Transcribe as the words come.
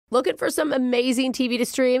Looking for some amazing TV to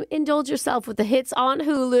stream? Indulge yourself with the hits on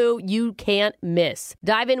Hulu you can't miss.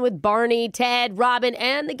 Dive in with Barney, Ted, Robin,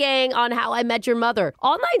 and the gang on How I Met Your Mother.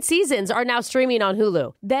 All 9 seasons are now streaming on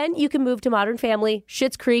Hulu. Then you can move to Modern Family,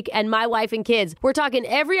 Schitt's Creek, and My Wife and Kids. We're talking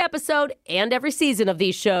every episode and every season of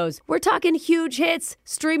these shows. We're talking huge hits,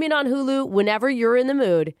 streaming on Hulu whenever you're in the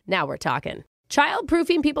mood. Now we're talking.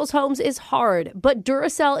 Child-proofing people's homes is hard, but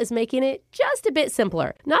Duracell is making it just a bit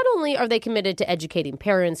simpler. Not only are they committed to educating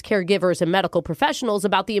parents, caregivers, and medical professionals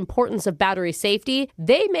about the importance of battery safety,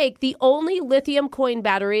 they make the only lithium coin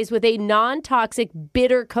batteries with a non-toxic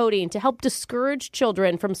bitter coating to help discourage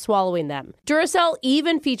children from swallowing them. Duracell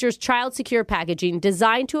even features child-secure packaging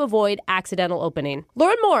designed to avoid accidental opening.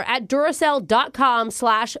 Learn more at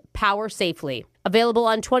Duracell.com/powersafely. Available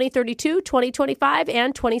on 2032, 2025,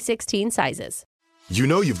 and 2016 sizes. You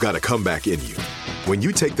know you've got a comeback in you. When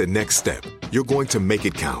you take the next step, you're going to make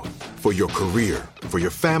it count. For your career, for your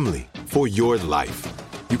family, for your life.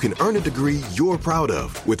 You can earn a degree you're proud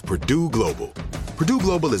of with Purdue Global. Purdue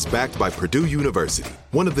Global is backed by Purdue University,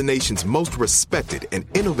 one of the nation's most respected and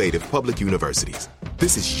innovative public universities.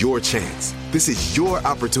 This is your chance. This is your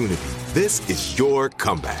opportunity. This is your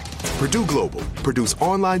comeback. Purdue Global, Purdue's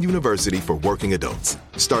online university for working adults.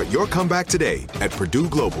 Start your comeback today at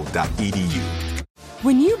purdueglobal.edu.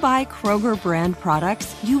 When you buy Kroger brand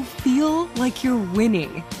products, you feel like you're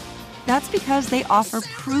winning. That's because they offer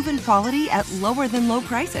proven quality at lower than low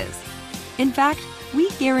prices. In fact, we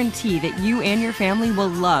guarantee that you and your family will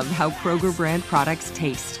love how Kroger brand products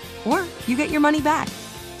taste, or you get your money back.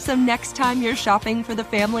 So next time you're shopping for the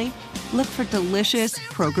family, look for delicious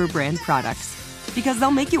Kroger brand products, because they'll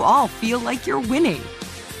make you all feel like you're winning.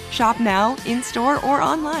 Shop now, in-store, or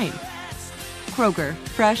online. Kroger,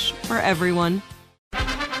 fresh for everyone.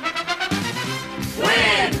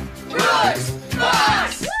 Win! Brooks!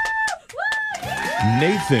 Box!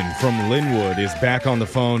 Nathan from Linwood is back on the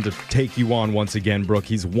phone to take you on once again, Brooke.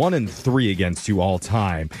 He's 1-3 against you all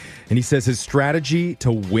time. And he says his strategy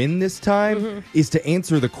to win this time is to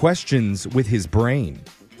answer the questions with his brain.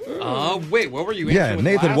 Wait, what were you Yeah, answering with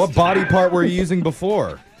Nathan, last what body part were you using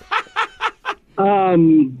before? I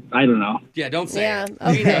don't know. Yeah, don't say Yeah, it.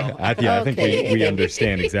 okay. I think we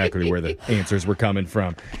understand exactly where the answers were coming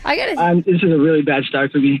from. This is a really bad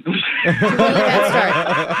start for me.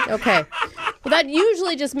 Okay. Well, that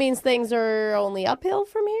usually just means things are only uphill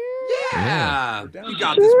from here. Yeah. You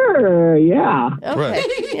got this. Sure, yeah. Okay. Right.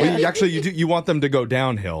 Yeah. Well, actually, you want them to go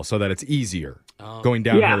downhill so that it's easier. Going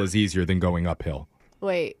downhill is easier than going uphill.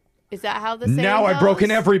 Wait. Is that how the saying Now I've goes?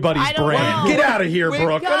 broken everybody's I don't brain. know. Get out of here,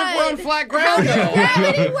 Brooke. What if we're on flat ground, though?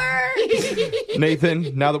 Gravity works.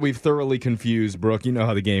 Nathan, now that we've thoroughly confused Brooke, you know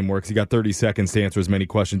how the game works. You got 30 seconds to answer as many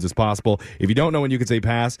questions as possible. If you don't know when, you can say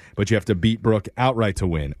pass, but you have to beat Brooke outright to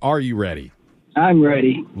win. Are you ready? I'm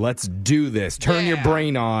ready. Let's do this. Turn your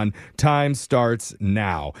brain on. Time starts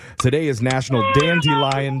now. Today is National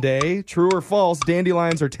Dandelion Day. True or false,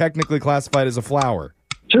 dandelions are technically classified as a flower?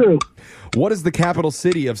 True. What is the capital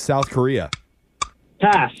city of South Korea?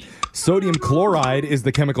 Pass. Sodium chloride is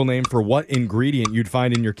the chemical name for what ingredient you'd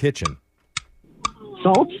find in your kitchen?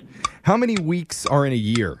 Salt. How many weeks are in a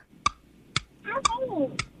year?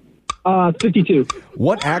 52.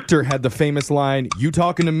 What actor had the famous line, "You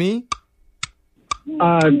talking to me"?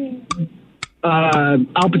 Al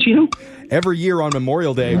Pacino. Every year on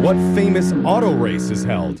Memorial Day, what famous auto race is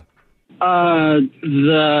held?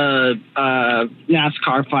 The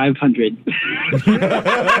NASCAR 500.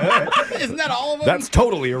 Isn't that all of them? That's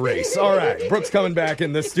totally a race. All right. Brooke's coming back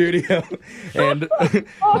in the studio. And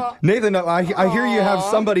Nathan, I hear you have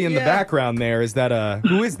somebody in the background there. Is that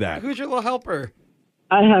who is that? Who's your little helper?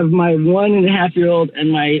 I have my 1.5-year-old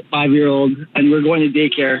and my 5-year-old, and we're going to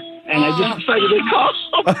daycare. And I just decided to call.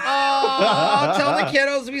 Tell the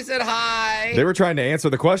kiddos we said hi. They were trying to answer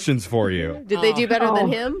the questions for you. Did they do better than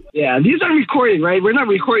him? Yeah, these are recorded, right? We're not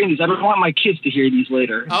recording these. I don't want my kids to hear these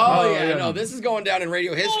later. No, this is going down in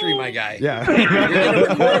radio history, my guy. Yeah. You're going to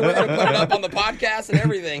record it. We're going to put it up on the podcast and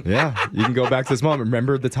everything. Yeah. You can go back to this moment.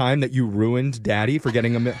 Remember the time that you ruined Daddy for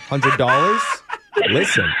getting $100?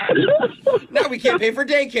 Listen. Now we can't pay for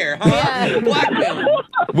daycare, huh? Yeah. Blackmail.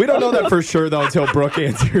 We don't know that for sure, though, until Brooke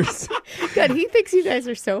answers. God, he thinks you guys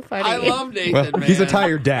are so funny. I love Nathan, Well, man. he's a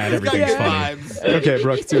tired dad. He's got Everything's good funny. vibes. Okay,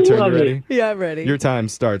 Brooke, it's your turn. You ready? Yeah, I'm ready. Your time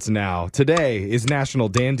starts now. Today is National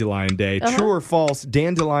Dandelion Day. True or false,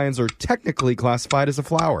 dandelions are technically classified as a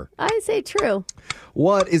flower? I say true.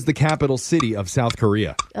 What is the capital city of South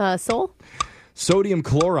Korea? Seoul? Sodium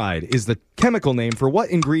chloride is the chemical name for what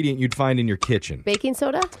ingredient you'd find in your kitchen? Baking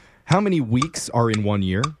soda? How many weeks are in 1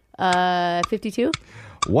 year? 52?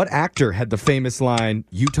 What actor had the famous line,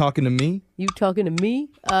 "You talking to me"? You talking to me?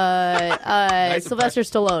 Sylvester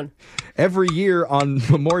Stallone. Every year on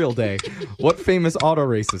Memorial Day, what famous auto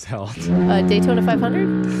race is held? Daytona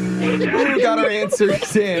 500? We got our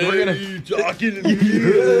answers in. We're gonna. You talking to me?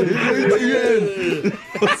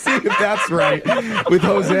 Let's see if that's right with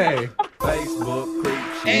Jose. Facebook creep,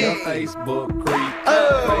 she a Facebook creep.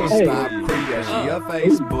 Oh. FaceTime creep, yeah, she a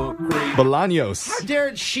Facebook creep. Bolaños. How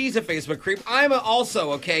dare she's a Facebook creep. I'm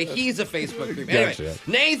also, okay? He's a Facebook creep. Anyway, Gotcha.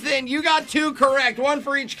 Nathan, you got 2 correct. 1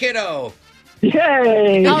 for each kiddo.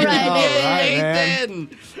 Yay! All right, right, Nathan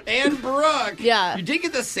and Brooke. Yeah. You did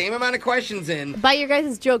get the same amount of questions in. By your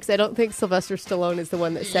guys' jokes, I don't think Sylvester Stallone is the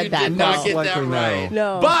one that said You that. did not get Likely that no. right.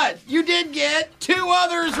 No. But you did get 2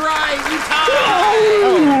 others right. You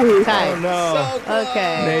tied. Okay. Oh, no. So close.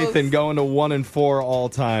 Okay. Nathan going to 1 and 4 all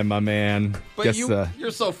time, my man. But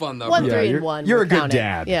you're so fun, though. 1, Brooke. 3, you're, and 1. You're We'll a good count it.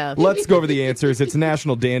 dad. Yeah. Let's go over the answers. It's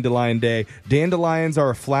National Dandelion Day. Dandelions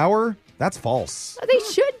are a flower? That's false. They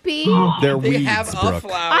should be. They're They weeds, have a Brooke.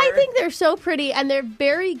 flower. I think they're so pretty, and they're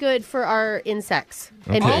very good for our insects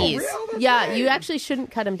and Okay. bees. Oh, real? That's Yeah, right. you actually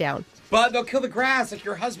shouldn't cut them down. But they'll kill the grass. Like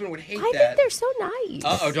your husband would hate I that. think they're so nice.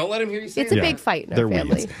 Uh-oh, don't let him hear you say It's a that. big fight in They're our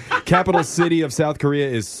family. weeds. Capital city of South Korea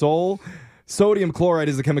is Seoul. Sodium chloride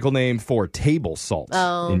is a chemical name for table salt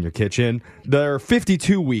in your kitchen. There are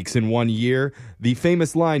 52 weeks in 1 year. The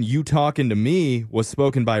famous line, "You talking to me," was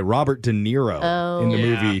spoken by Robert De Niro in the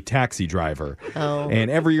movie Taxi Driver. And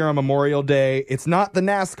every year on Memorial Day, it's not the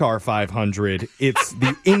NASCAR 500, it's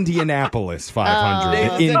the Indianapolis 500,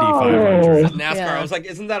 the Indy 500. NASCAR. Yeah. I was like,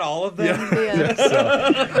 isn't that all of them?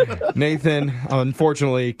 Yeah. Nathan,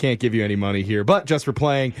 unfortunately, can't give you any money here, but just for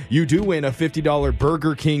playing, you do win a $50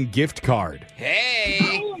 Burger King gift card.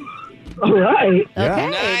 Hey. All right. Okay,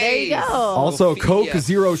 Nice. there you go. Also, Sophia. Coke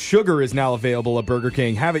Zero Sugar is now available at Burger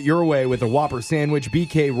King. Have it your way with a Whopper sandwich,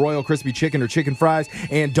 BK Royal Crispy Chicken or chicken fries,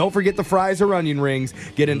 and don't forget the fries or onion rings.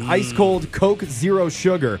 Get an ice-cold Coke Zero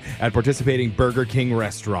Sugar at participating Burger King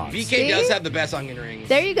restaurants. BK does have the best onion rings.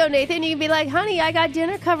 There you go, Nathan. You can be like, honey, I got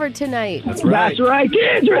dinner covered tonight. That's right. That's right,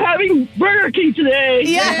 kids. We're having Burger King today.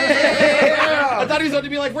 Yeah. I thought he was going to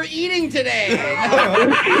be like, we're eating today.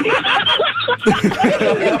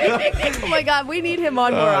 Oh, my God. We need him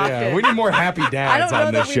on more often. Yeah, we need more happy I dads don't know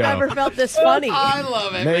on that this we've show. ever felt this funny. I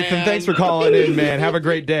love it, Nathan, man. thanks for calling in, man. Have a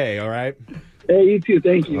great day, all right? Hey, you too.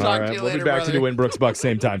 Thank you. All Talk right, to you we'll later, be back to brother. do Brooks Bucks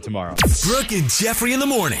same time tomorrow. Brooke and Jeffrey in the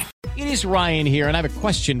morning. It is Ryan here, and I have a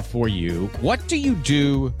question for you. What do you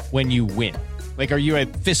do when you win? Like, are you a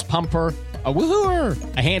fist pumper? A woohooer,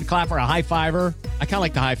 a hand clapper, a high fiver. I kind of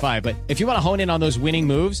like the high five, but if you want to hone in on those winning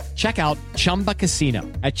moves, check out Chumba Casino.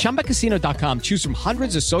 At ChumbaCasino.com, choose from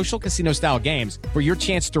hundreds of social casino style games for your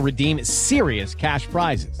chance to redeem serious cash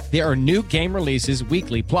prizes. There are new game releases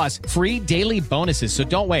weekly, plus free daily bonuses. So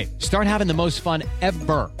don't wait. Start having the most fun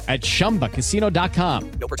ever at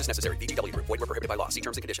ChumbaCasino.com. No purchase necessary. VGW Group. Void where prohibited by law. See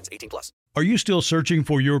terms and conditions. 18+. Are you still searching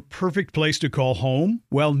for your perfect place to call home?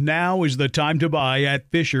 Well, now is the time to buy at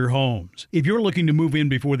Fisher Homes. If you're looking to move in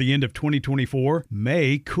before the end of 2024,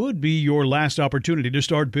 May could be your last opportunity to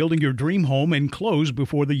start building your dream home and close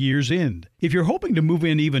before the year's end. If you're hoping to move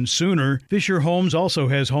in even sooner, Fisher Homes also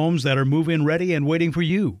has homes that are move-in ready and waiting for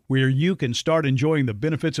you, where you can start enjoying the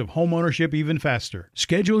benefits of homeownership even faster.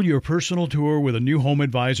 Schedule your personal tour with a new home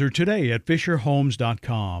advisor today at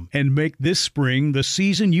FisherHomes.com and make this spring the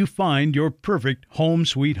season you find your perfect home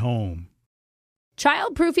sweet home.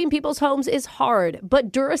 Childproofing people's homes is hard,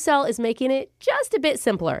 but Duracell is making it just a bit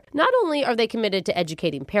simpler. Not only are they committed to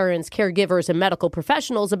educating parents, caregivers, and medical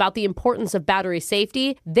professionals about the importance of battery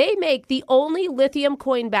safety, they make the only lithium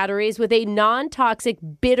coin batteries with a non-toxic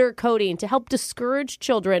bitter coating to help discourage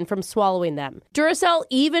children from swallowing them. Duracell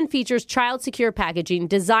even features child-secure packaging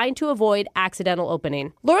designed to avoid accidental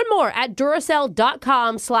opening. Learn more at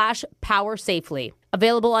Duracell.com/powersafely.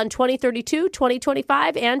 Available on 2032,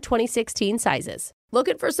 2025, and 2016 sizes.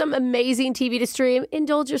 Looking for some amazing TV to stream?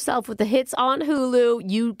 Indulge yourself with the hits on Hulu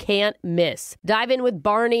you can't miss. Dive in with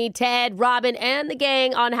Barney, Ted, Robin, and the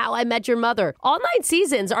gang on How I Met Your Mother. All 9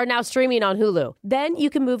 seasons are now streaming on Hulu. Then you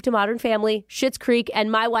can move to Modern Family, Schitt's Creek, and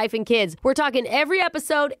My Wife and Kids. We're talking every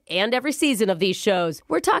episode and every season of these shows.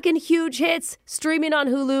 We're talking huge hits, streaming on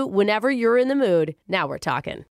Hulu whenever you're in the mood. Now we're talking.